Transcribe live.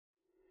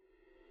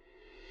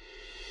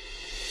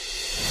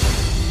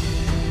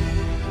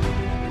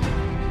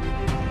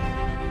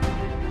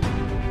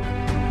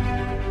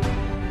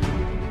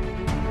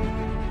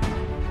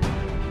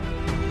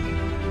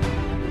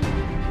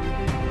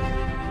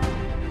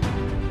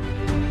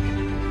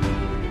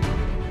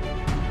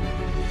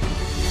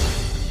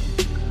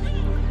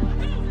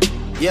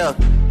Yeah.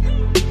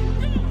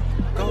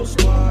 Go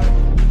Squad.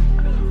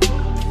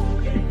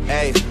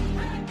 Hey.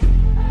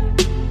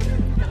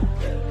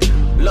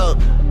 Look.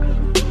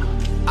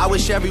 I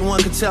wish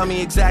everyone could tell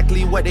me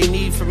exactly what they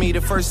need from me.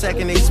 The first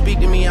second they speak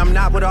to me, I'm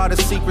not with all the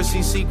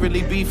secrecy,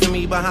 secretly beefing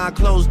me behind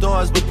closed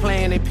doors, but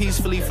playing it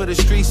peacefully for the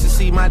streets to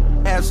see. Might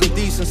have some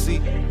decency.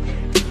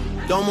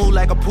 Don't move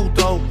like a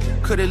puto.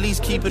 Could at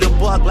least keep it a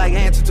buck like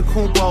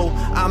Antetokounmpo.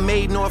 I'm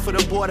made north of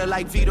the border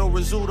like Vito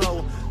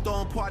Rizzuto.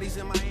 Throwing parties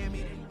in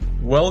Miami.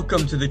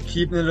 Welcome to the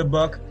Keeping It a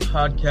Buck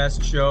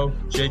podcast show.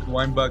 Jake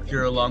Weinbuck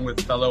here along with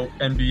fellow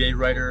NBA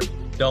writer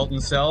Dalton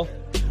Sell.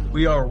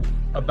 We are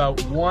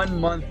about 1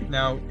 month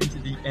now into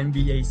the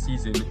NBA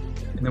season,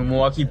 and the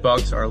Milwaukee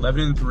Bucks are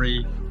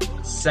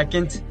 11-3,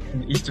 second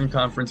in the Eastern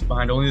Conference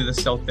behind only the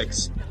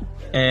Celtics.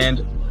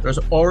 And there's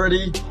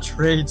already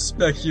trade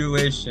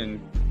speculation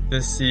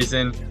this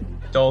season.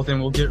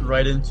 Dalton, we'll get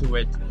right into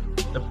it.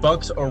 The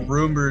Bucks are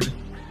rumored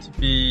to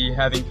be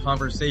having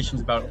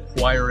conversations about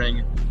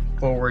acquiring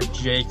forward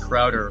Jae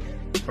Crowder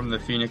from the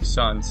Phoenix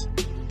Suns.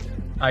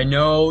 I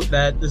know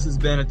that this has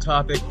been a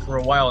topic for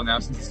a while now,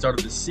 since the start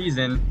of the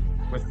season,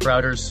 with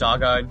Crowder's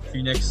saga in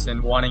Phoenix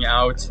and wanting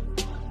out.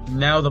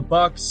 Now the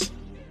Bucks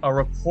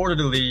are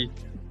reportedly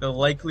the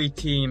likely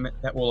team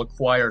that will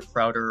acquire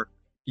Crowder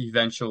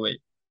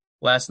eventually.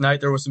 Last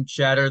night there was some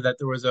chatter that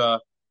there was a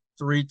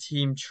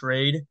 3-team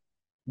trade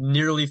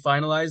nearly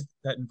finalized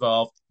that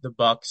involved the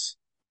Bucks,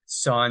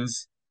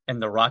 Suns, and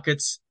the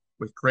Rockets,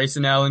 with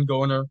Grayson Allen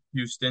going to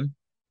Houston,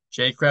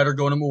 Jae Crowder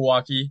going to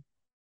Milwaukee,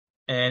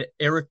 and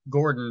Eric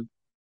Gordon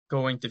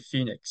going to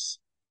Phoenix.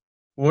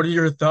 What are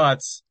your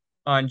thoughts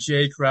on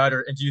Jae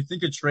Crowder, and do you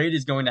think a trade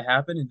is going to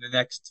happen in the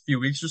next few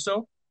weeks or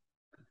so?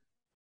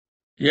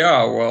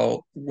 Yeah,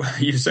 well,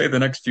 you say the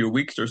next few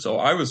weeks or so.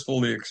 I was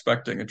fully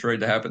expecting a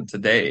trade to happen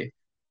today.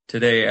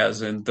 Today,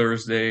 as in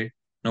Thursday,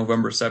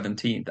 November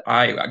 17th.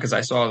 Because I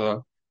saw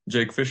the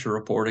Jake Fisher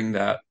reporting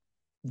that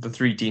the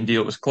 3-team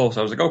deal was close.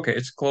 I was like, okay,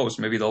 it's close.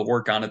 Maybe they'll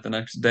work on it the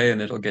next day and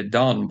it'll get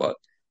done, but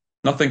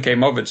nothing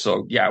came of it.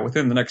 So yeah,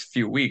 within the next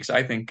few weeks,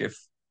 I think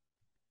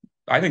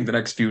the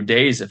next few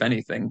days, if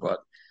anything, but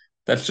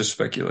that's just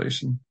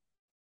speculation.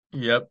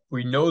 Yep,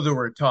 we know there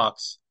were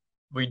talks.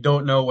 We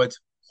don't know what's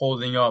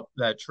holding up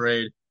that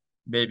trade.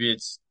 Maybe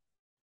it's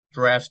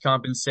draft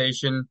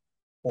compensation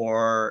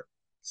or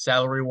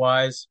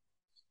salary-wise.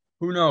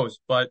 Who knows?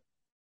 But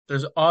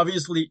there's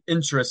obviously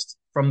interest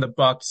from the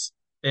Bucks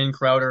in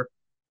Crowder.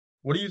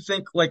 What do you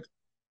think, like,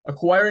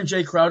 acquiring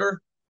Jae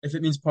Crowder, if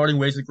it means parting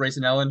ways with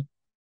Grayson Allen,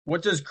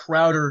 what does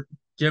Crowder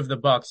give the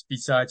Bucks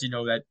besides,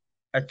 that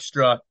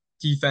extra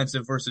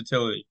defensive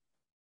versatility?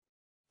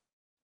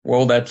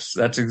 Well, that's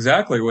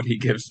exactly what he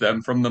gives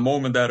them. From the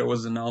moment that it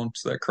was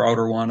announced that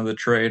Crowder wanted the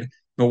trade,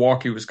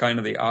 Milwaukee was kind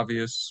of the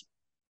obvious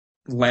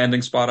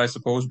landing spot, I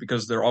suppose,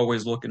 because they're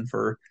always looking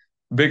for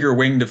bigger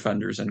wing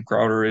defenders, and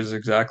Crowder is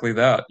exactly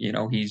that.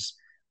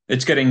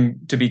 It's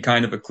getting to be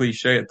kind of a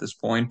cliche at this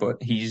point, but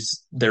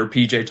he's their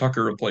PJ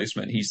Tucker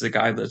replacement. He's the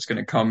guy that's going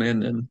to come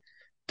in and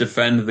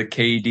defend the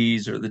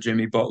KDs or the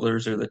Jimmy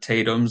Butlers or the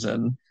Tatums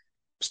and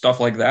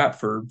stuff like that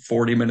for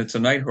 40 minutes a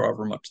night,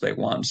 however much they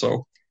want.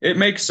 So it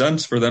makes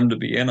sense for them to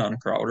be in on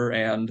Crowder,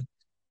 and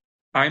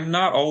I'm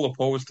not all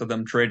opposed to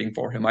them trading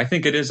for him. I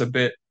think it is a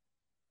bit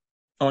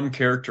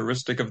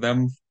uncharacteristic of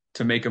them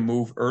to make a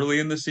move early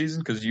in the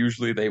season because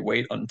usually they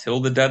wait until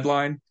the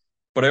deadline.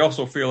 But I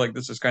also feel like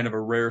this is kind of a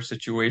rare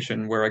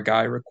situation where a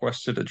guy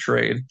requested a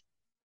trade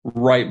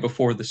right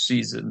before the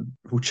season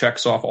who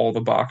checks off all the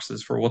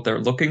boxes for what they're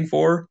looking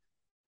for. Right.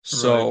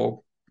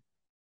 So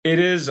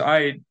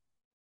I'm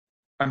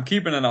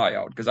keeping an eye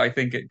out because I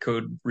think it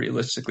could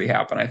realistically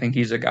happen. I think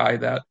he's a guy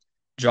that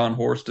John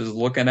Horst is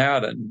looking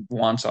at and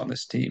wants on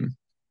this team.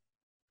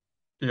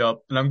 Yep.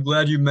 And I'm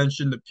glad you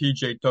mentioned the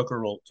PJ Tucker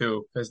role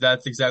too, because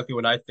that's exactly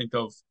what I think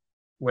of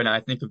when I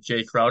think of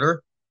Jae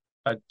Crowder,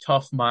 a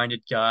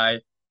tough-minded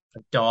guy, a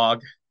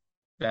dog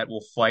that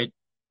will fight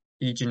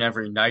each and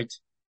every night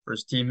for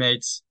his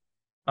teammates.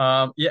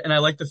 Yeah, and I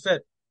like the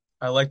fit.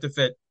 I like the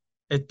fit.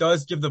 It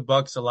does give the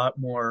Bucks a lot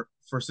more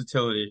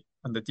versatility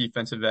on the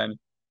defensive end,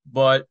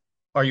 but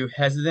are you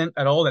hesitant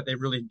at all that they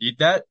really need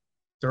that?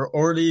 They're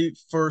already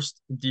first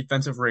in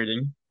defensive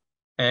rating,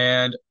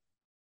 and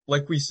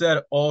like we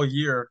said all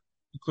year,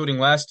 including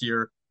last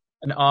year,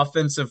 an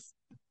offensive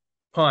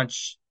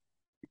punch,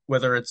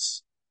 whether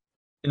it's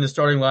in the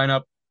starting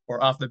lineup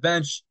or off the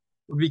bench,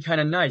 would be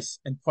kind of nice.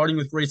 And parting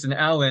with Grayson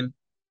Allen,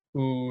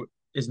 who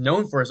is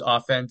known for his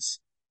offense,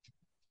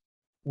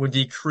 would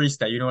decrease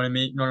that. You know what I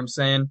mean? You know what I'm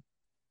saying?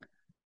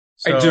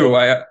 I do. So,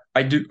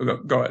 I do.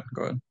 Go ahead.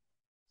 Go ahead.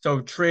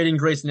 so trading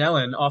Grayson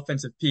Allen, an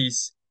offensive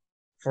piece,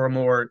 for a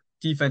more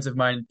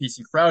defensive-minded piece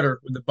in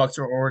Crowder, when the Bucks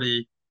are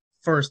already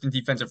first in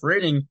defensive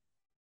rating,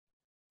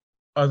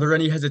 are there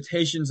any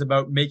hesitations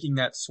about making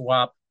that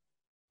swap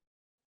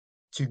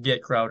to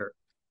get Crowder?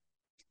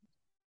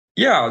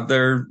 Yeah,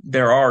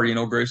 there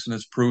are. Grayson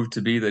has proved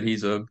to be that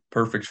he's a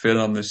perfect fit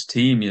on this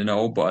team.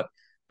 But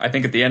I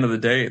think at the end of the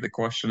day, the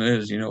question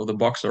is, the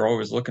Bucks are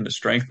always looking to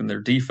strengthen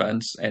their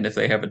defense, and if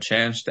they have a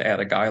chance to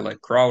add a guy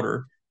like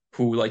Crowder,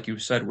 who, like you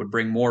said, would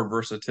bring more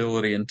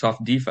versatility and tough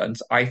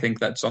defense, I think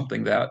that's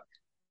something that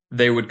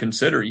they would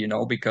consider,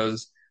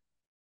 because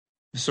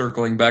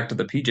circling back to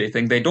the PJ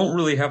thing, they don't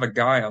really have a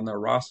guy on their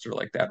roster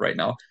like that right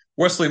now.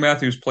 Wesley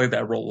Matthews played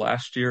that role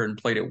last year and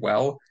played it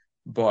well,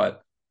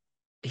 but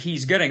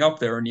he's getting up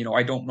there. And,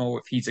 I don't know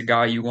if he's a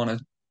guy you want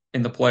to,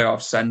 in the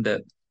playoffs, send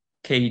at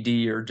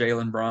KD or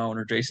Jaylen Brown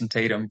or Jason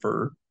Tatum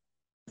for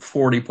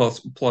 40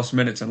 plus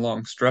minutes in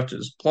long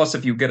stretches. Plus,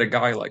 if you get a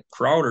guy like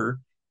Crowder,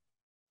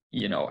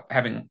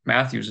 having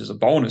Matthews is a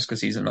bonus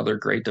because he's another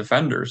great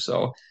defender.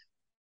 So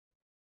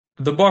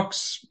the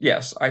Bucks,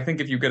 yes, I think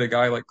if you get a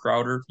guy like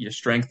Crowder, you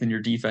strengthen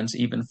your defense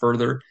even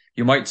further.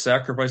 You might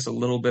sacrifice a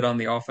little bit on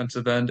the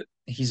offensive end.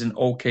 He's an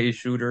okay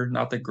shooter,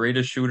 not the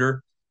greatest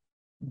shooter,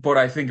 but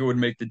I think it would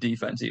make the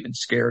defense even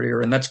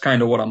scarier. And that's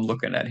kind of what I'm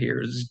looking at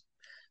here is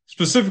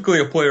specifically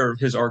a player of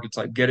his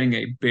archetype getting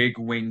a big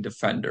wing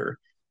defender.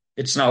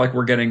 It's not like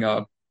we're getting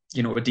a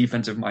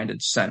defensive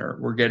minded center.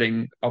 We're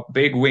getting a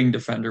big wing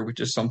defender, which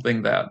is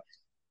something that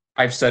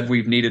I've said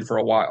we've needed for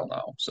a while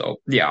now. So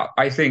yeah,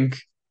 I think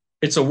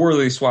it's a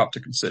worthy swap to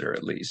consider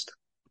at least.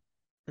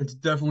 It's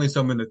definitely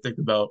something to think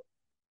about.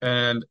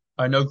 And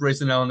I know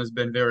Grayson Allen has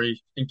been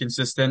very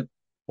inconsistent,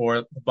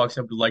 or the Bucks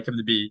would like him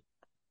to be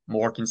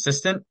more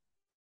consistent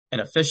and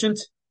efficient.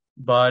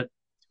 But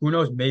who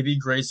knows? Maybe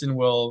Grayson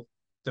will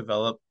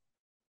develop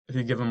if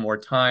you give him more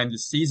time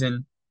this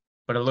season.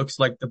 But it looks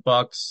like the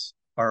Bucks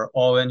are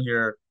all in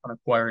here on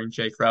acquiring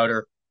Jay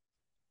Crowder.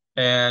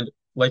 And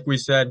like we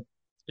said,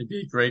 it'd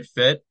be a great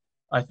fit.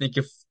 I think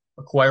if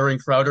acquiring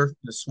Crowder,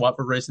 the swap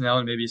for Grayson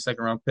Allen, maybe a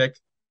second round pick,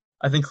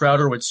 I think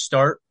Crowder would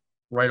start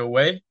right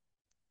away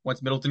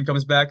once Middleton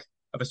comes back.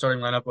 Of a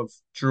starting lineup of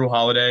Drew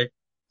Holiday,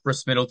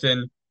 Chris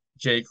Middleton,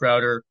 Jay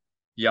Crowder,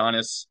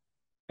 Giannis,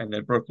 and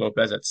then Brook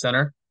Lopez at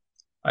center.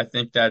 I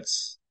think that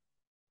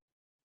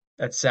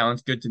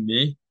sounds good to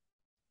me.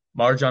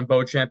 MarJon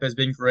Beauchamp has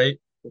been great.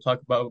 We'll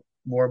talk about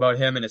more about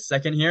him in a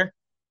second here.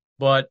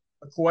 But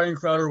acquiring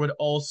Crowder would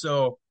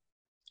also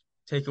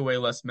take away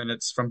less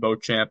minutes from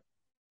Beauchamp.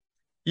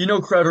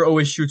 Crowder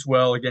always shoots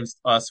well against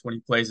us when he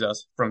plays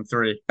us from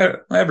three.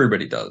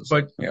 Everybody does.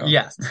 But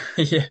yes,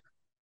 yeah.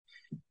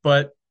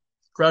 But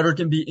Crowder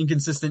can be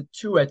inconsistent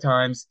too at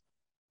times.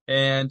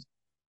 And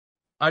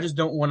I just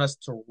don't want us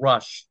to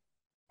rush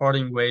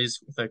parting ways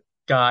with a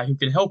guy who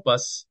can help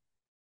us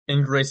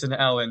in Grayson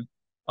Allen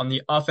on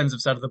the offensive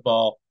side of the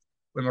ball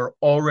when we're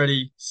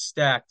already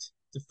stacked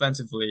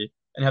defensively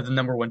and have the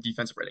number one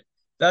defensive rating.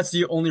 That's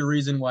the only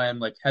reason why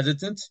I'm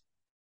hesitant.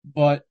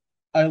 But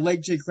I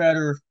like Jay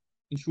Crowder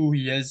and who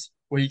he is,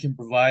 what he can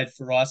provide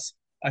for us.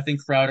 I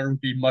think Crowder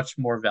would be much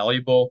more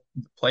valuable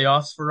in the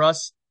playoffs for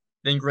us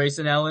than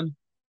Grayson Allen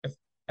if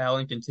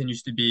Allen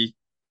continues to be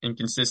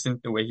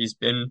inconsistent the way he's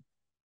been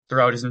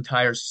throughout his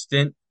entire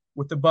stint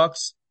with the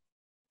Bucks.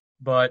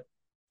 But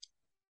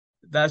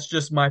that's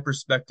just my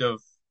perspective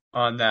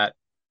on that.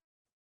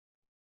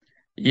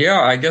 Yeah,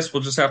 I guess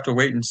we'll just have to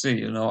wait and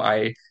see.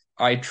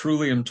 I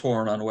truly am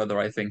torn on whether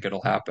I think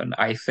it'll happen.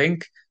 I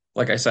think,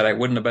 like I said, I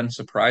wouldn't have been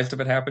surprised if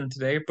it happened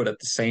today, but at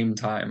the same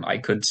time, I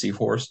could see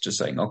Horst just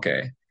saying,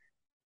 "Okay,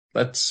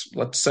 let's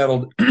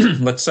settle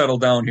let's settle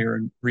down here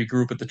and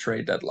regroup at the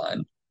trade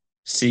deadline.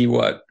 See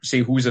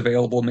who's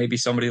available. Maybe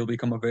somebody will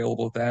become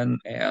available then,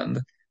 and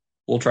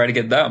we'll try to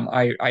get them."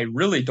 I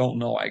really don't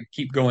know. I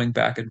keep going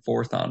back and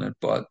forth on it,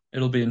 but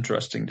it'll be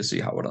interesting to see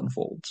how it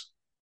unfolds.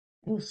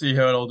 We'll see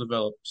how it all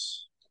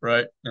develops,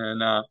 right?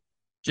 And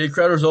Jay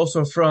Crowder's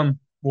also from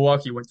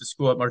Milwaukee, went to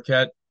school at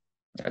Marquette.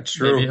 That's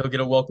true. Maybe he'll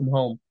get a welcome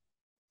home.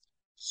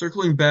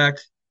 Circling back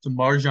to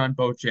MarJon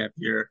Beauchamp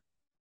here,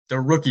 the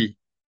rookie,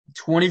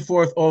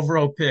 24th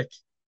overall pick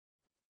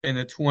in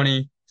the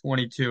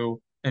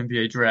 2022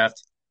 NBA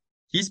draft.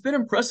 He's been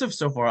impressive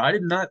so far. I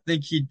did not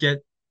think he'd get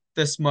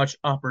this much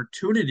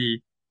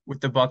opportunity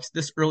with the Bucks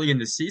this early in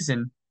the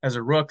season as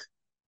a rook,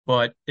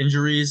 but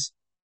injuries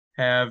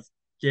have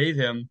gave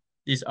him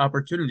these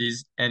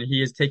opportunities, and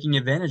he is taking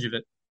advantage of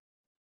it.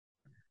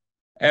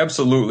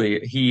 Absolutely.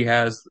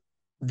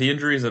 The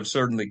injuries have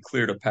certainly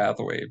cleared a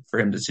pathway for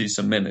him to see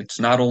some minutes.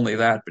 Not only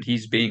that, but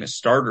he's being a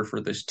starter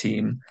for this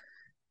team,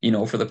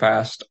 for the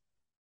past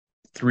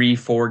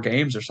 3-4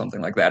 games or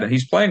something like that. And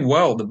he's playing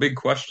well. The big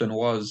question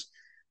was,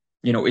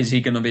 is he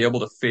going to be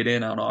able to fit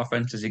in on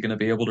offense? Is he going to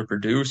be able to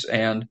produce?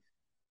 And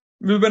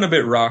we've been a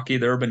bit rocky.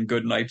 There have been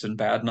good nights and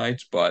bad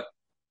nights, but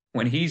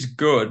when he's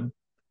good,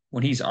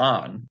 when he's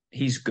on,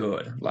 he's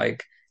good.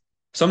 Like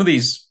some of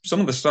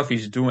the stuff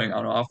he's doing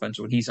on offense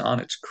when he's on,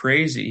 it's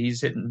crazy.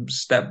 He's hitting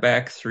step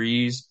back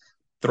threes,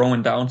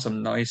 throwing down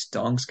some nice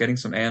dunks, getting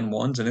some and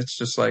ones, and it's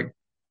just like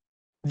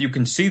you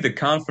can see the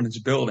confidence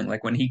building.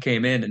 Like when he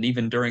came in, and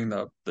even during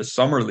the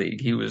summer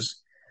league, he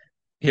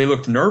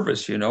looked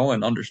nervous,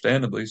 and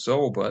understandably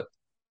so. But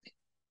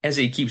as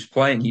he keeps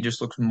playing, he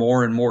just looks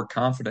more and more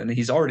confident, and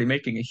he's already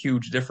making a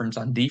huge difference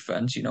on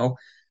defense.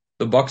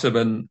 The Bucks have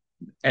been,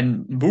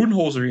 and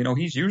Budenholzer,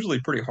 he's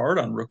usually pretty hard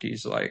on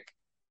rookies, like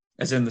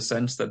as in the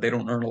sense that they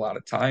don't earn a lot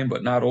of time.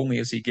 But not only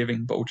is he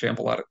giving Beauchamp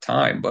a lot of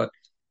time, but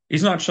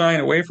he's not shying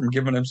away from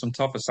giving him some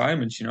tough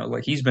assignments.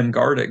 Like he's been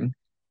guarding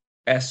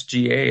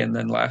SGA, and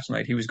then last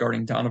night he was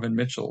guarding Donovan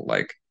Mitchell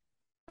like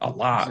a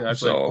lot.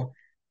 Exactly. So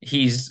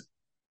he's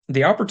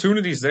the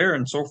opportunity's there,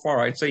 and so far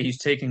I'd say he's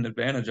taking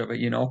advantage of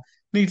it.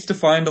 Needs to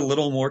find a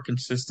little more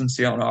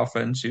consistency on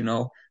offense.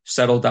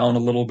 Settle down a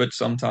little bit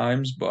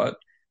sometimes, but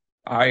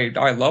I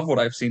love what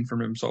I've seen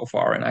from him so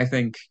far, and I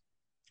think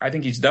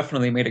he's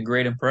definitely made a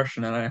great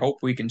impression, and I hope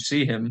we can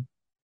see him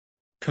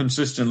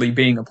consistently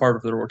being a part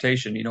of the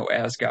rotation,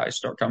 as guys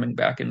start coming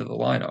back into the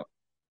lineup.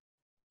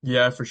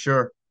 Yeah, for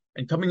sure.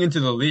 And coming into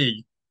the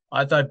league,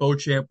 I thought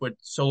Beauchamp would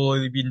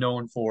solely be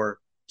known for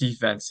his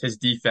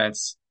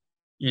defense,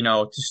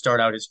 to start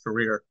out his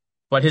career.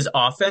 But his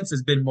offense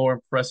has been more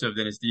impressive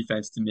than his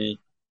defense to me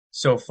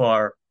so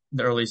far in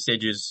the early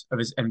stages of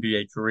his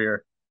NBA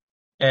career.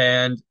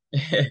 And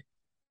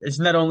it's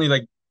not only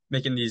like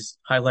making these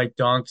highlight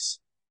dunks,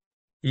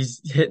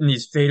 he's hitting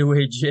these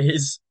fadeaway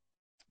J's,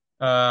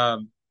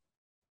 um,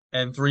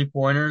 and three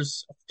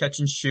pointers, catch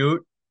and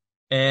shoot.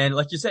 And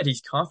like you said,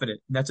 he's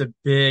confident. And that's a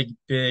big,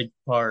 big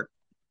part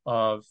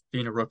of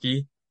being a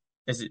rookie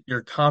is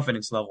your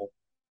confidence level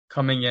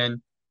coming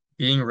in,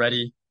 being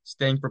ready,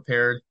 staying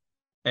prepared.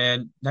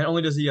 And not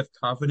only does he have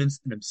confidence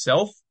in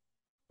himself,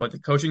 but the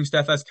coaching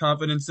staff has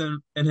confidence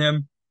in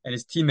him and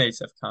his teammates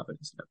have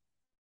confidence in him.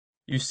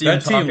 You see him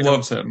That team talking to,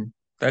 loves him.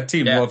 That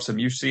team yeah, loves him.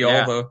 You see all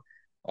yeah,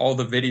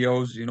 the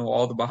videos,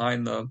 all the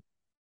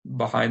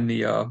behind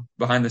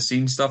the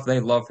scenes stuff. They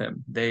love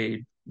him.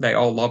 They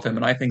all love him,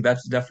 and I think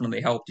that's definitely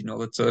helped.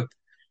 It's a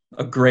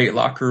great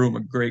locker room,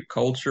 a great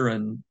culture,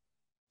 and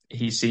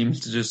he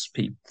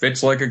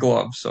fits like a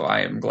glove. So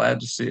I am glad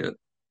to see it.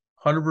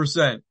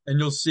 100%. And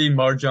you'll see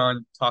Marjan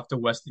talk to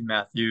Wesley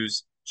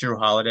Matthews, Drew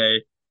Holiday,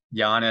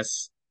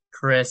 Giannis,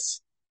 Chris.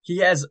 He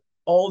has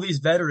all these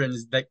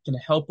veterans that can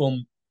help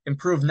him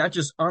improve not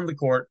just on the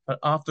court, but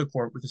off the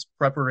court with his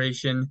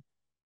preparation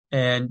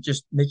and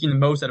just making the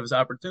most out of his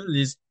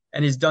opportunities.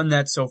 And he's done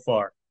that so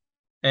far.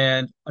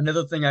 And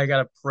another thing I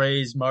gotta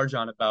praise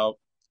Marjan about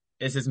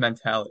is his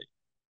mentality.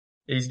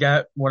 He's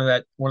got one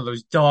of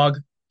those dog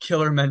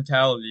killer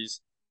mentalities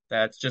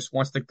that just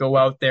wants to go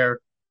out there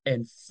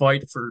and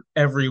fight for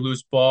every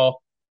loose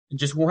ball and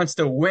just wants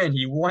to win.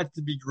 He wants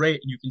to be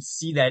great, and you can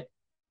see that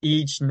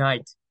each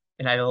night.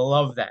 And I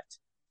love that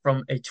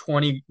from a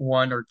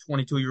 21 or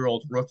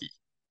 22-year-old rookie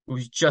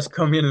who's just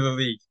come into the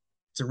league.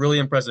 It's really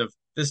impressive.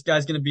 This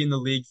guy's going to be in the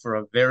league for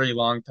a very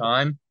long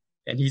time,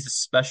 and he's a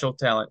special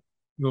talent.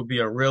 He will be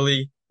a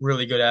really,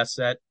 really good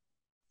asset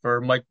for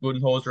Mike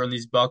Budenholzer and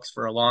these Bucks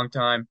for a long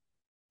time.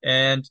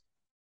 And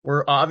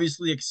we're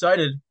obviously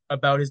excited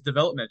about his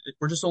development.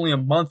 We're just only a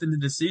month into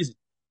the season.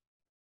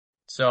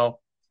 So,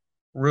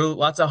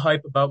 lots of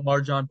hype about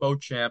Marjon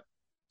Beauchamp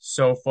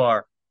so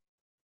far.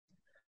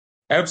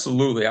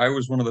 Absolutely. I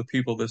was one of the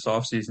people this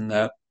offseason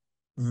that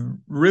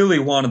really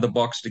wanted the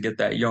Bucks to get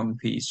that young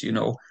piece,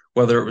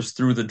 whether it was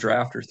through the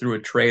draft or through a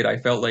trade. I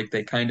felt like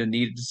they kind of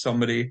needed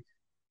somebody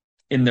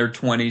in their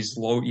 20s,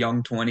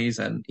 young 20s,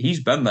 and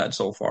he's been that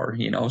so far,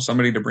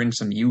 somebody to bring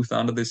some youth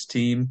onto this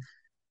team.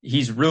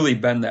 He's really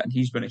been that, and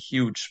he's been a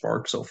huge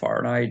spark so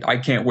far, and I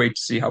can't wait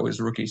to see how his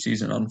rookie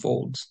season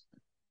unfolds.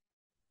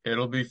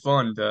 It'll be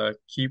fun to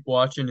keep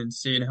watching and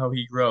seeing how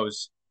he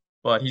grows.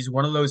 But he's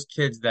one of those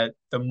kids that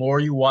the more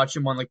you watch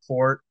him on the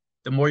court,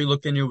 the more you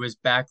look into his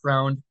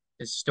background,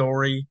 his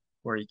story,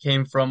 where he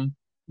came from,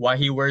 why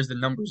he wears the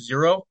number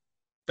 0,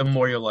 the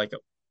more you like him.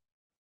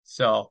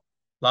 So,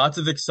 lots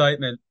of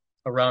excitement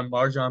around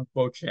Marjon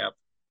Beauchamp,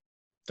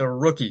 the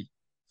rookie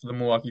for the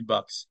Milwaukee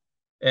Bucks.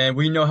 And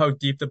we know how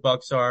deep the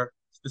Bucks are.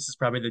 This is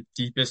probably the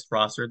deepest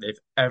roster they've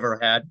ever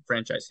had in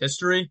franchise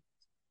history.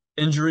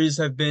 Injuries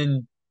have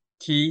been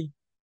key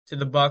to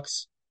the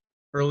Bucks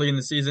early in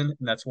the season,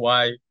 and that's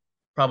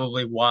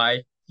probably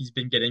why he's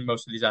been getting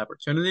most of these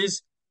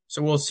opportunities.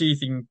 So we'll see if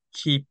he can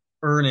keep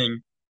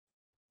earning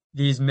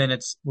these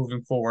minutes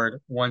moving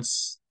forward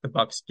once the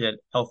Bucks get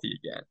healthy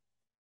again.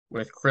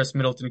 With Chris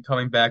Middleton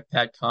coming back,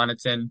 Pat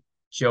Connaughton,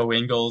 Joe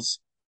Ingles,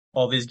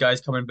 all these guys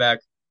coming back,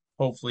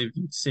 hopefully we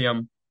can see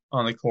him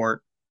on the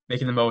court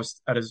making the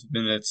most out of his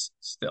minutes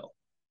still.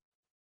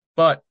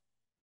 But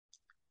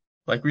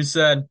like we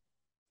said,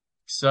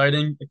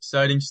 exciting,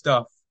 exciting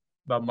stuff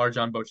about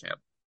Marjon Beauchamp.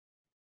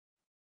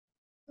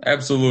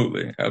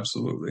 Absolutely,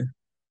 absolutely.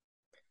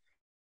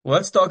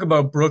 Let's talk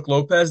about Brook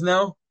Lopez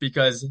now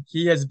because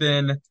he has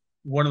been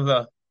one of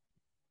the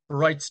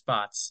bright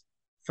spots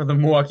for the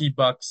Milwaukee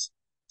Bucks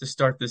to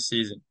start this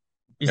season.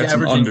 That's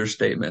an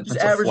understatement. He's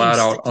That's a averaging flat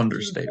out 16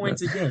 understatement.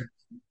 points a game.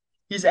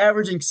 He's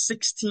averaging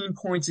 16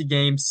 points a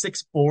game,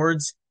 6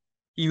 boards.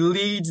 He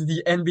leads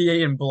the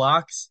NBA in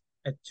blocks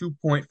at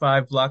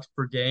 2.5 blocks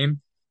per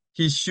game.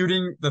 He's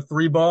shooting the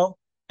three ball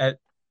at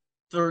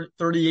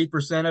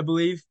 38%, I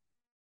believe,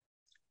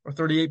 or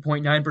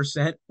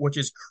 38.9%, which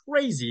is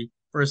crazy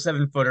for a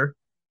 7-footer.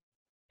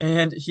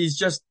 And he's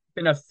just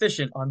been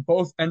efficient on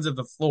both ends of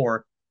the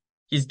floor.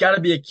 He's got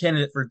to be a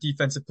candidate for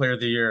Defensive Player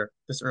of the Year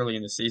this early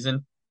in the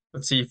season.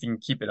 Let's see if he can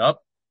keep it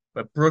up.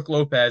 But Brook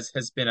Lopez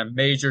has been a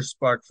major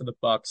spark for the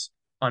Bucks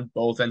on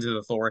both ends of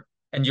the floor,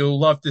 and you'll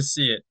love to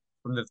see it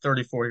from the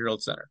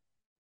 34-year-old center.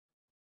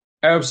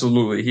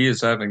 Absolutely. He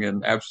is having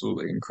an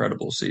absolutely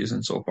incredible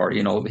season so far.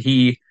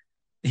 He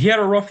had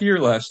a rough year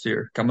last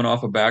year, coming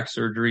off of back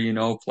surgery,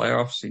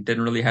 playoffs. He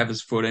didn't really have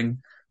his footing.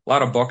 A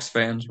lot of Bucks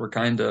fans were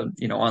kind of,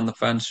 on the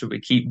fence. Should we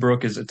keep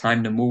Brook? Is it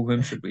time to move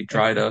him? Should we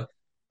try to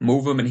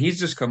move him? And he's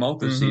just come out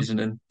this Hmm. season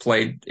and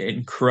played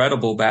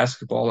incredible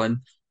basketball. And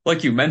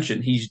like you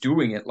mentioned, he's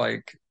doing it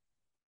like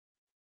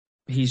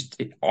he's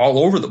all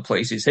over the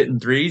place. He's hitting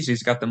threes.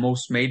 He's got the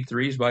most made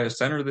threes by a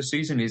center this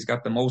season. He's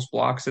got the most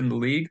blocks in the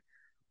league.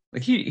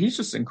 Like he's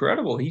just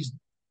incredible.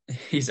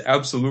 He's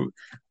absolute.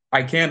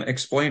 I can't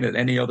explain it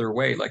any other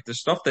way. Like the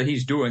stuff that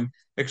he's doing,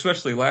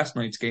 especially last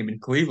night's game in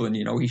Cleveland,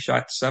 he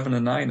shot 7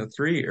 of 9 of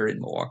three, or in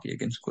Milwaukee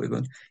against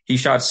Cleveland. He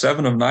shot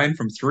 7 of 9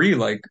 from three.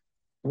 Like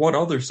what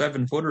other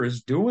 7-footer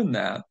is doing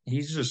that?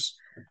 He's just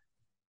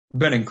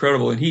been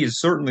incredible, and he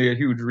is certainly a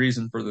huge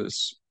reason for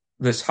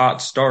this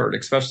hot start,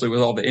 especially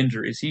with all the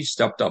injuries. He's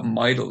stepped up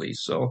mightily.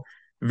 So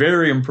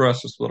very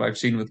impressed with what I've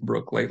seen with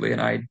Brook lately,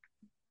 and I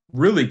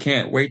really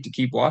can't wait to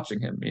keep watching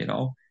him.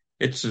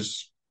 It's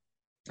just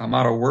I'm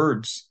out of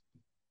words.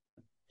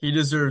 He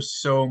deserves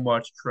so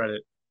much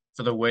credit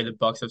for the way the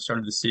Bucks have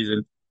started the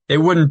season. They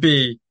wouldn't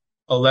be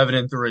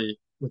 11-3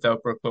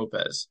 without Brook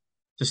Lopez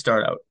to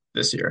start out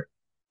this year.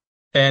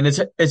 And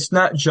it's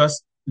not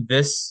just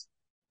this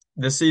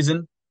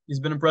season he's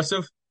been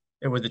impressive.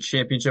 It was the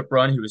championship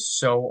run. He was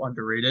so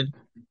underrated.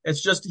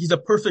 It's just he's a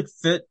perfect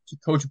fit to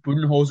Coach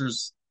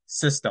Budenholzer's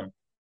system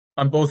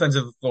on both ends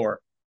of the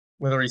floor.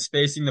 Whether he's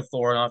spacing the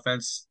floor on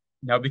offense,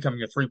 now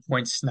becoming a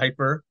three-point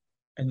sniper,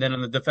 and then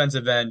on the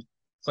defensive end,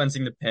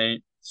 cleansing the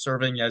paint,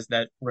 serving as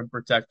that rim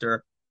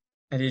protector.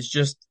 And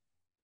he's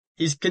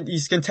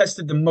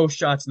contested the most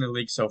shots in the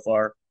league so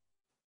far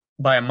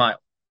by a mile.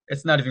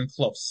 It's not even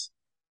close.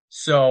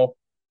 So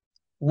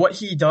what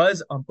he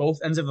does on both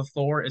ends of the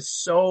floor is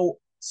so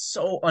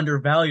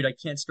undervalued. I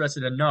can't stress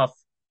it enough.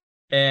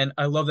 And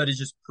I love that he's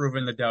just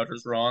proven the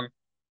doubters wrong.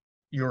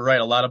 You were right.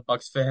 A lot of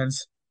Bucks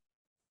fans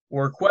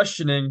were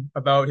questioning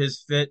about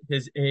his fit,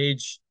 his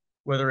age,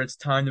 whether it's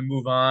time to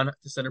move on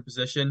to center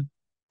position.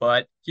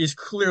 But he's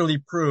clearly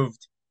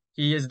proved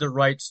he is the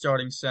right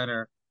starting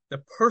center,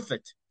 the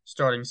perfect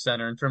starting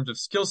center in terms of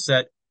skill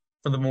set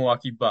for the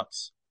Milwaukee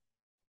Bucks.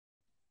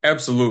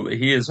 Absolutely.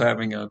 He is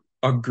having a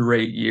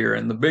great year.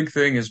 And the big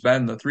thing has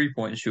been the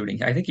 3-point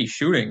shooting. I think he's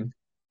shooting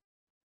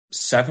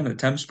 7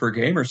 attempts per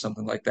game or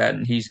something like that.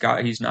 And he's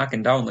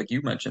knocking down, like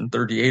you mentioned,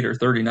 38 or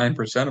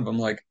 39% of them.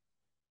 Like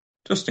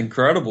just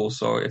incredible.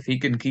 So if he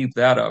can keep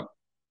that up,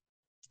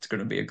 it's going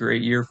to be a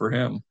great year for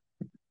him.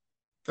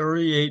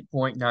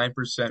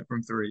 38.9%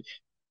 from three.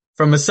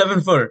 From a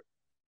 7-footer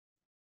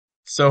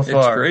so It's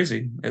far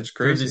crazy. It's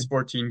through crazy. these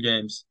 14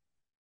 games.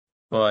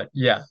 But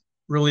yeah,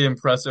 really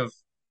impressive.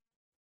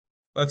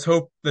 Let's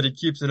hope that he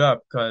keeps it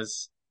up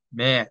because,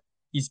 man,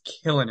 he's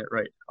killing it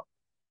right now.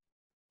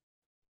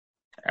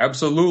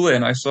 Absolutely.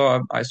 And I saw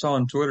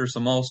on Twitter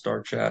some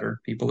All-Star chatter.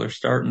 People are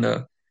starting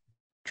to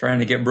trying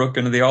to get Brook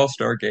into the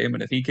All-Star game.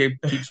 And if he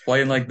keeps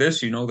playing like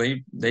this,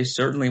 they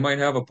certainly might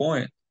have a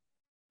point.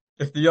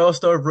 If the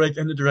All-Star break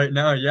ended right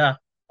now, yeah,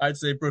 I'd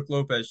say Brook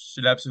Lopez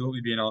should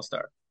absolutely be an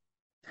All-Star.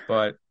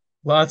 But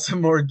lots of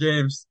more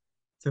games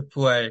to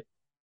play.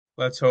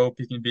 Let's hope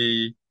he can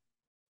be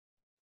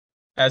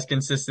as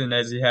consistent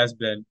as he has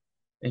been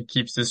and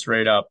keeps this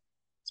rate up.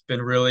 It's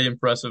been really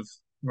impressive.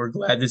 We're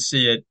glad to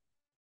see it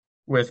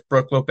with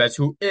Brook Lopez,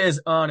 who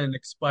is on an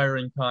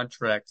expiring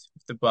contract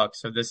with the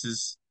Bucks. So this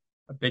is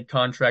a big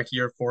contract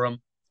year for him,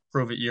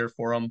 prove it year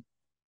for him.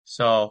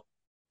 So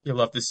you'll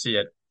love to see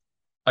it.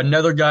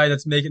 Another guy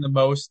that's making the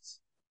most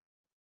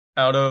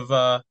out of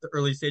the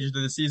early stages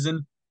of the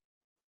season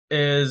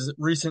is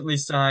recently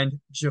signed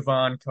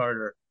Javon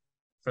Carter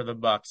for the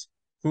Bucks,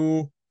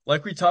 who,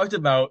 like we talked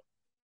about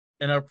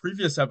in our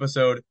previous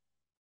episode,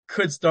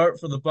 could start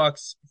for the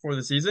Bucks for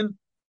the season.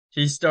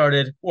 He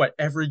started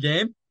every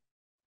game?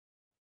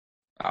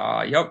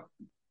 Yep.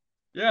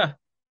 Yeah. Yep.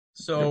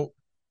 So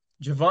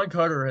Javon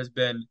Carter has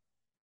been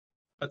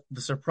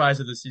the surprise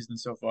of the season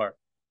so far.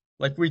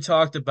 Like we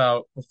talked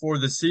about before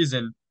the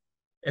season,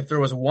 if there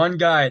was one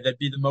guy that'd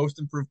be the most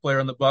improved player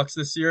on the Bucks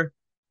this year,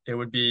 it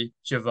would be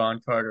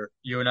Javon Carter.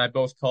 You and I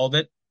both called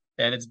it,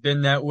 and it's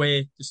been that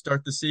way to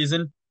start the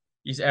season.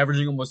 He's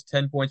averaging almost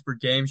 10 points per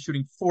game,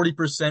 shooting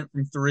 40%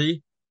 from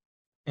three,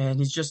 and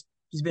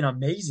he's been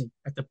amazing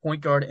at the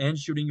point guard and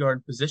shooting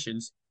guard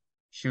positions,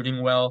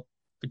 shooting well,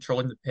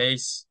 controlling the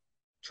pace,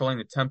 controlling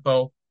the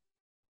tempo.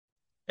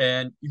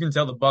 And you can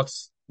tell the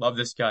Bucks love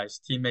this guy. His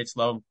teammates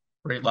love him.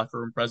 Great locker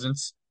room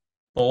presence,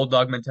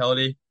 bulldog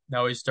mentality.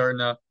 Now he's starting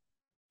to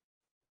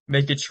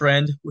make a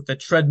trend with the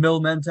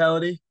treadmill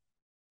mentality.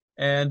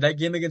 And that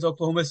game against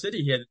Oklahoma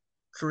City, he had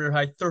career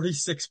high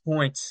 36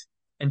 points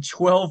and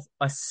 12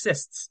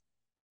 assists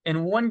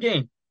in one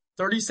game.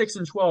 36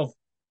 and 12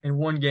 in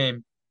one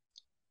game.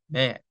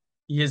 Man,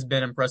 he has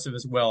been impressive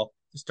as well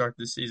to start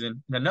this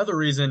season. And another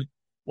reason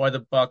why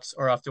the Bucks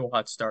are off to a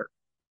hot start.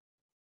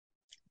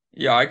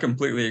 Yeah, I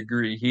completely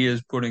agree. He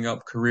is putting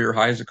up career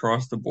highs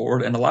across the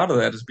board, and a lot of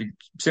that is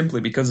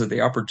simply because of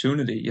the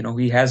opportunity.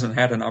 He hasn't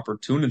had an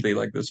opportunity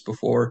like this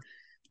before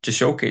to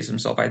showcase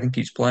himself. I think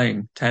he's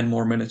playing 10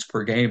 more minutes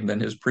per game than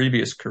his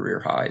previous career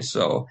high.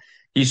 So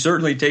he's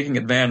certainly taking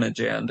advantage.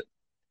 And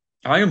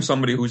I am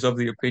somebody who's of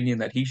the opinion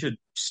that he should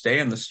stay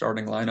in the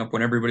starting lineup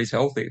when everybody's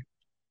healthy.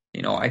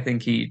 I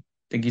think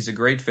he's a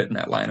great fit in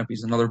that lineup.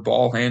 He's another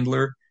ball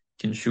handler,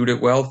 can shoot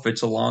it well,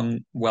 fits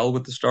along well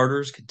with the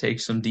starters, can take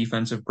some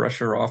defensive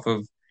pressure off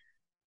of,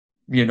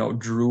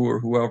 Drew or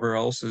whoever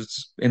else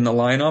is in the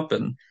lineup.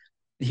 And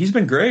he's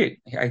been great.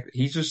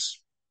 He's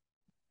just,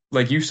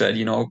 like you said,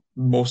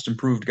 most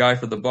improved guy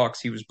for the Bucks.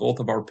 He was both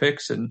of our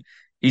picks, and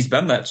he's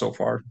been that so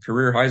far.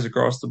 Career highs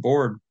across the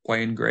board,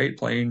 playing great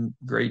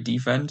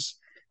defense.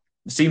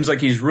 It seems like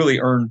he's really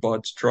earned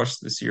Bud's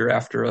trust this year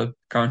after a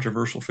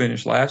controversial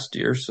finish last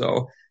year.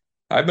 So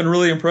I've been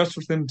really impressed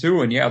with him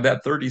too. And yeah,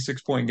 that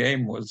 36-point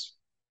game was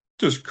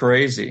just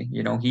crazy.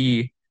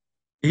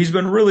 He's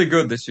been really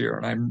good this year,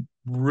 and I'm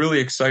really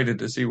excited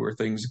to see where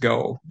things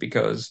go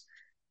because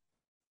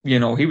he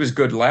was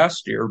good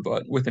last year,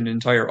 but with an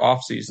entire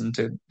offseason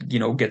to,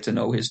 get to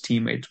know his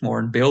teammates more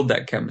and build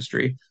that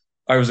chemistry,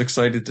 I was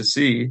excited to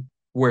see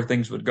where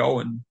things would go,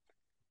 and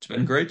it's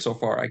been great so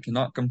far. I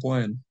cannot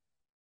complain.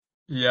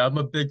 Yeah, I'm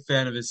a big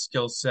fan of his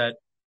skill set,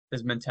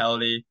 his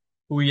mentality,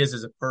 who he is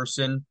as a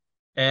person,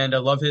 and I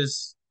love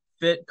his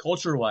fit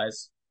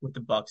culture-wise with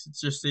the Bucks. It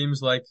just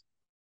seems like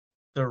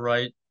the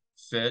right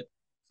fit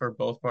for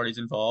both parties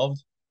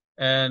involved.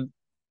 And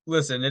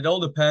listen, it all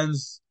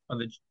depends on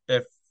the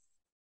if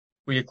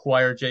we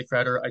acquire Jay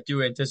Crowder. I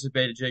do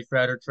anticipate a Jay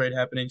Crowder trade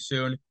happening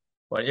soon,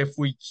 but if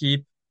we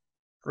keep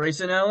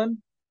Grayson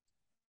Allen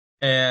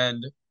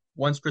and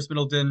once Chris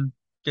Middleton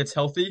gets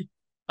healthy,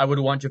 I would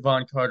want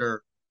Javon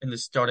Carter in the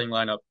starting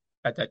lineup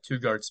at that two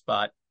guard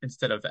spot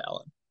instead of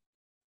Allen.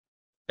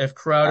 If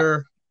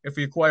Crowder, if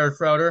we acquire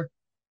Crowder,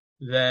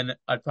 then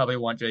I'd probably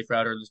want Jay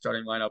Crowder in the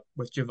starting lineup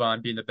with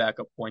Javon being the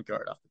backup point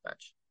guard off the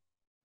bench.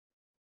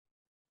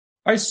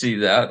 I see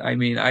that. I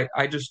mean,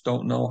 I just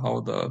don't know how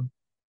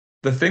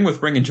the thing with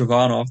bringing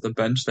Javon off the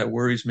bench that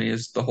worries me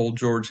is the whole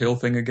George Hill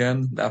thing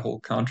again, that whole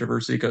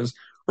controversy. Because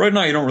right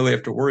now you don't really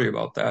have to worry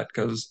about that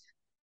because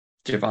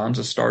Javon's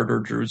a starter,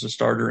 Drew's a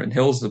starter, and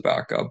Hill's the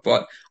backup.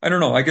 But I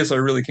don't know. I guess I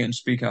really can't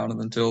speak on it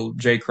until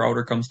Jay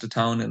Crowder comes to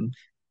town and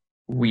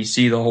we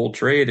see the whole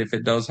trade if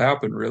it does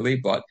happen, really.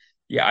 But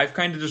yeah, I've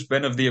kind of just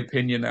been of the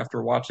opinion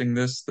after watching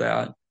this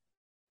that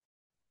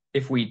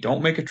if we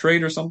don't make a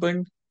trade or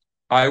something,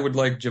 I would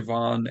like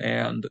Javon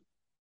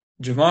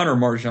or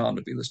Marjan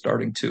to be the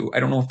starting two. I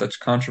don't know if that's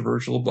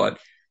controversial, but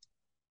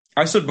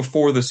I said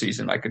before the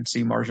season I could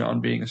see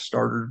Marjan being a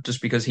starter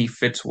just because he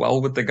fits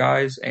well with the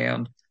guys.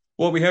 And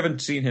well, we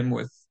haven't seen him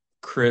with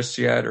Chris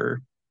yet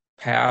or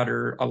Pat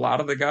or a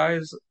lot of the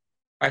guys.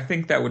 I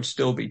think that would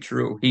still be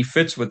true. He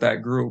fits with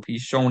that group.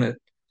 He's shown it.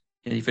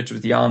 And he fits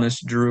with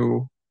Giannis,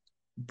 Drew,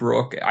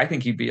 Brook. I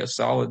think he'd be a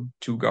solid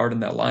two guard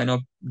in that lineup.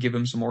 Give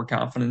him some more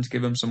confidence,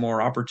 give him some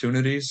more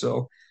opportunities.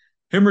 So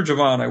him or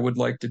Javon, I would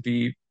like to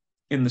be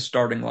in the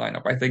starting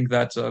lineup. I think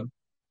that's a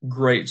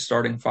great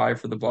starting five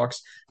for the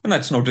Bucks. And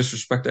that's no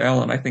disrespect to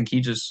Allen. I think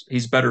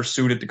he's better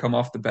suited to come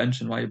off the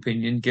bench, in my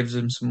opinion. Gives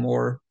him some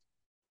more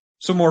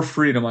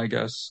freedom, I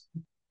guess.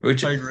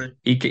 Which I agree.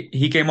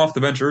 he came off the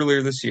bench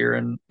earlier this year,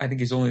 and I think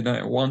he's only done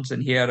it once,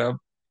 and he had a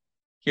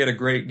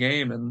great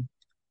game. And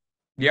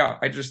yeah,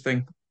 I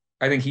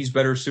think he's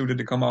better suited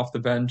to come off the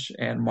bench,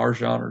 and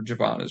Marjan or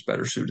Javon is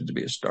better suited to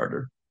be a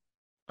starter.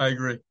 I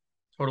agree.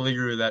 Totally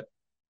agree with that.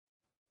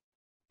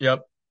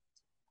 Yep.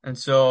 And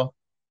so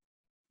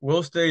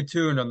we'll stay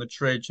tuned on the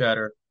trade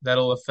chatter.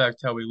 That'll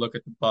affect how we look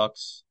at the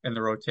Bucks and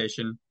the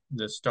rotation,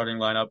 the starting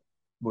lineup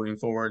moving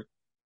forward.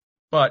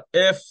 But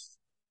if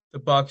the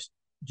Bucks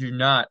do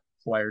not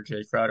acquire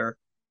Jay Crowder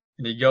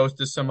and he goes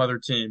to some other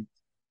team,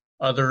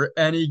 are there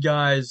any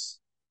guys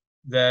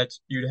that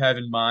you'd have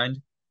in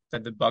mind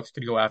that the Bucks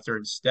could go after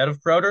instead of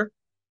Crowder?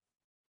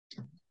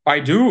 I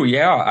do,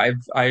 yeah.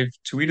 I've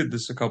tweeted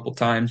this a couple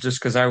times just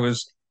because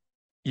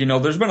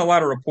there's been a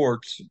lot of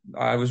reports.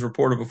 I was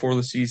reported before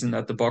the season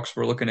that the Bucks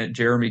were looking at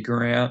Jeremy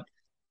Grant,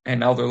 and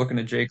now they're looking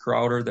at Jay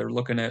Crowder. They're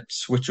looking at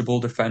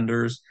switchable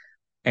defenders,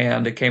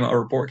 and a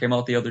report came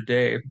out the other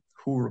day.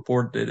 Who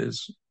reported it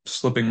is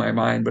slipping my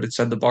mind, but it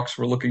said the Bucks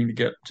were looking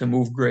to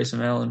move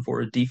Grayson Allen for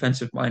a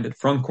defensive-minded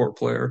front court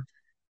player.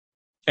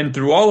 And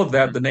through all of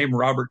that, the name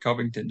Robert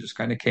Covington just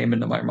kind of came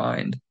into my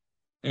mind.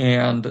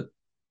 And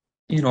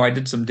I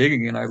did some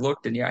digging and I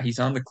looked, and yeah, he's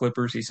on the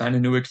Clippers. He signed a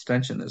new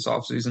extension this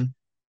offseason,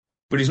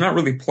 but he's not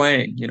really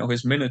playing.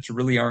 His minutes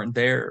really aren't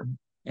there.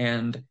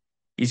 And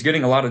he's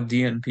getting a lot of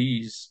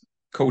DNPs,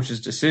 coach's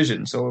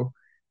decision. So,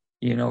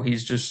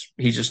 he's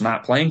just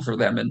not playing for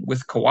them. And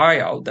with Kawhi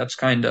out, that's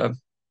kind of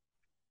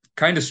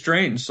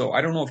strange. So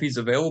I don't know if he's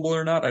available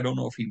or not. I don't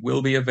know if he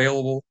will be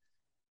available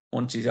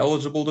once he's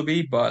eligible to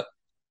be, but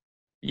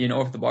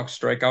if the Bucks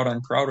strike out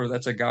on Crowder,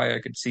 that's a guy I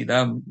could see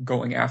them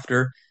going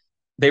after.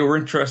 They were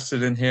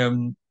interested in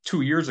him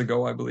 2 years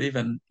ago, I believe,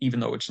 and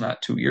even though it's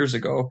not 2 years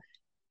ago,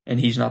 and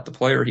he's not the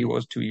player he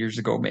was 2 years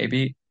ago,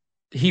 maybe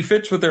he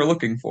fits what they're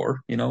looking for,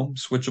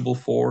 switchable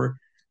 4,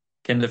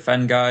 can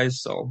defend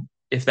guys. So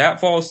if that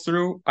falls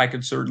through, I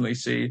could certainly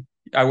see.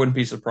 I wouldn't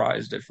be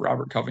surprised if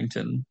Robert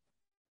Covington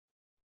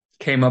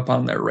came up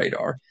on their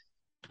radar.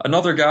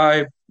 Another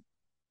guy,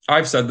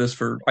 I was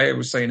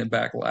saying it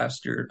back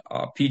last year,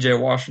 PJ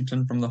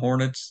Washington from the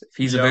Hornets, if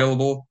he's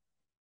available.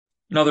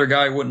 Another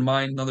guy, wouldn't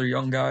mind, another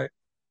young guy.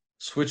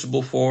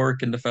 Switchable 4,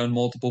 can defend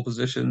multiple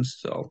positions.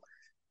 So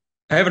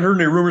I haven't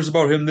heard any rumors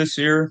about him this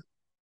year.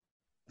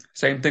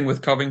 Same thing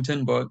with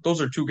Covington, but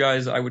those are 2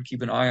 guys I would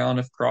keep an eye on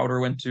if Crowder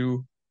went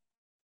to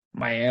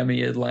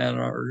Miami,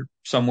 Atlanta, or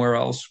somewhere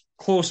else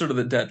closer to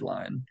the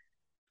deadline.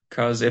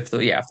 Because if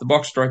the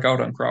Bucks strike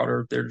out on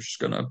Crowder, they're just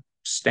gonna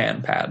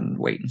stand pat and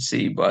wait and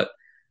see. But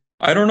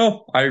I don't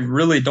know. I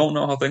really don't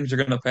know how things are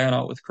gonna pan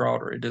out with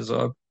Crowder. It is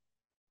a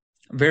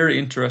very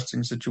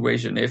interesting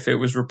situation. If it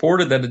was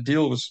reported that a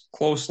deal was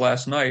close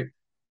last night,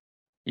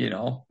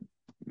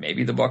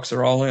 maybe the Bucks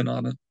are all in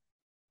on it.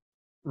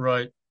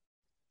 Right.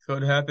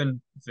 Could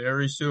happen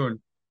very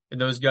soon. And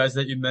those guys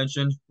that you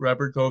mentioned,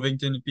 Robert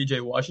Covington and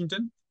PJ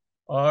Washington,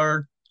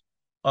 are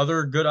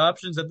other good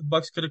options that the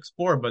Bucks could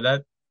explore,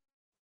 but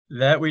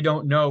that we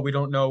don't know. We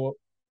don't know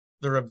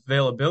their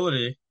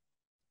availability,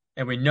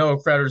 and we know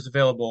Crowder's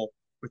available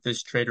with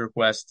this trade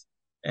request,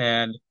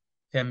 and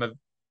him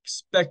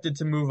expected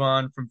to move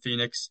on from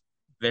Phoenix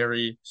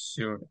very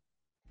soon.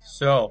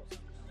 So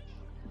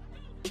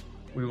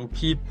we will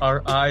keep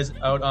our eyes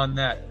out on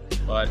that,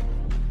 but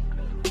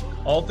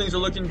all things are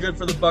looking good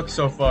for the Bucks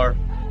so far.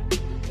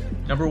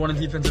 Number 1 in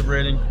defensive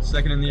rating,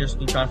 2nd in the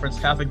Eastern Conference,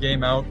 half a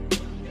game out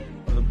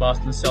of the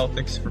Boston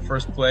Celtics for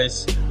first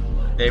place.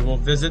 They will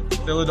visit the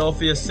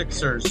Philadelphia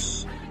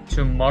Sixers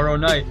tomorrow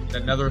night in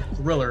another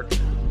thriller.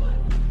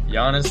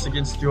 Giannis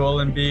against Joel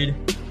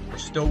Embiid. We're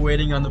still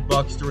waiting on the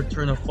Bucks to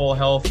return to full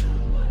health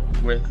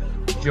with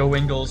Joe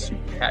Ingles,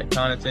 Pat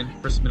Connaughton,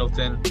 Chris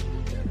Middleton,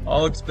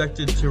 all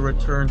expected to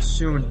return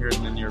soon here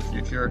in the near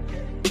future.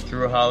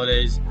 Jrue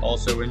Holiday's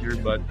also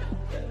injured, but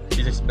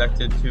he's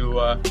expected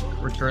to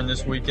return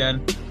this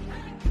weekend.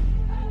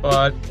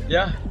 But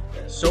yeah,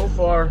 so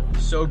far,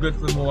 so good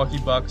for the Milwaukee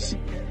Bucks.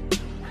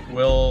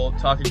 We'll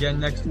talk again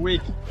next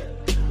week.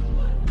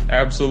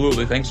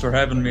 Absolutely. Thanks for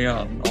having me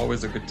on.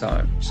 Always a good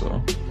time.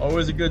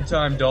 Always a good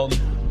time, Dalton.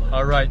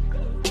 All right.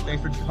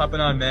 Thanks for hopping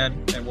on, man.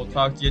 And we'll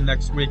talk to you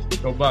next week.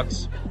 Go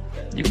Bucks.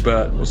 You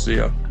bet. We'll see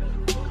ya.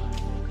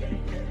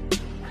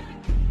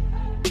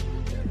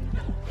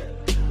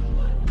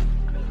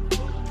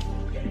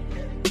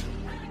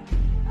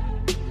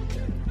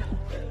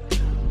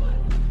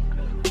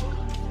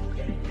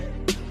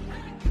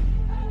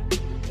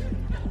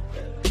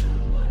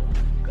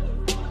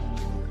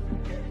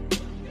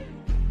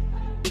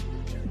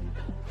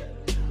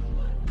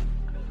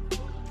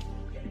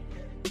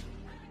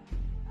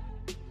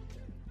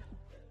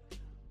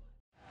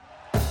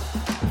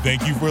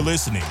 Thank you for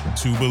listening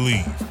to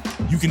Believe.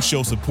 You can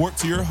show support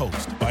to your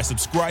host by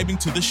subscribing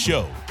to the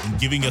show and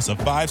giving us a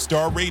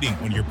 5-star rating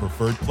on your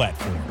preferred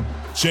platform.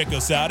 Check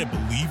us out at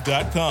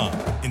Believe.com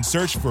and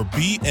search for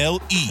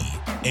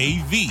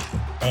BLEAV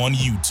on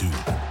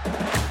YouTube.